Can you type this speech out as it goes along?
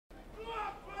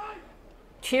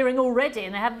cheering already,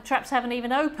 and the traps haven't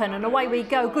even opened, and away we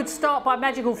go. Good start by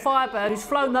Magical Firebird, who's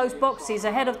flown those boxes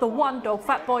ahead of the one dog,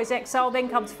 Fat Boys Exile. Then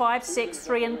comes 5, 6,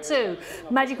 3 and 2.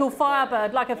 Magical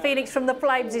Firebird, like a phoenix from the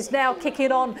flames, is now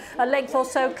kicking on a length or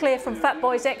so clear from Fat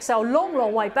Boys Exile.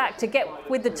 Long way back to get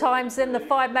with the times. Then the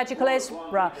 5, Magical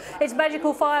Ezra. It's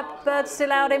Magical Firebird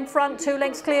still out in front, 2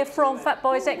 lengths clear from Fat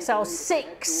Boys Exile.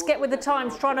 6, get with the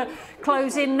times, trying to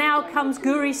close in. Now comes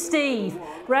Guri Steve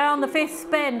round the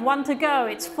 5th bend, 1 to go.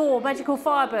 It's 4, Magical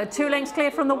Firebird, 2 lengths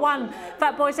clear from the 1,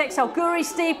 Fat Boys Exile. Guri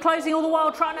Steve closing all the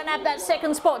while, trying to nab that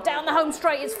second spot down the home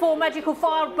straight. It's 4, Magical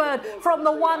Firebird from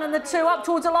the 1 and the 2 up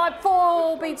towards the line.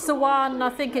 4 beats the 1. I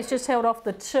think it's just held off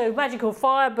the 2. Magical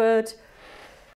Firebird.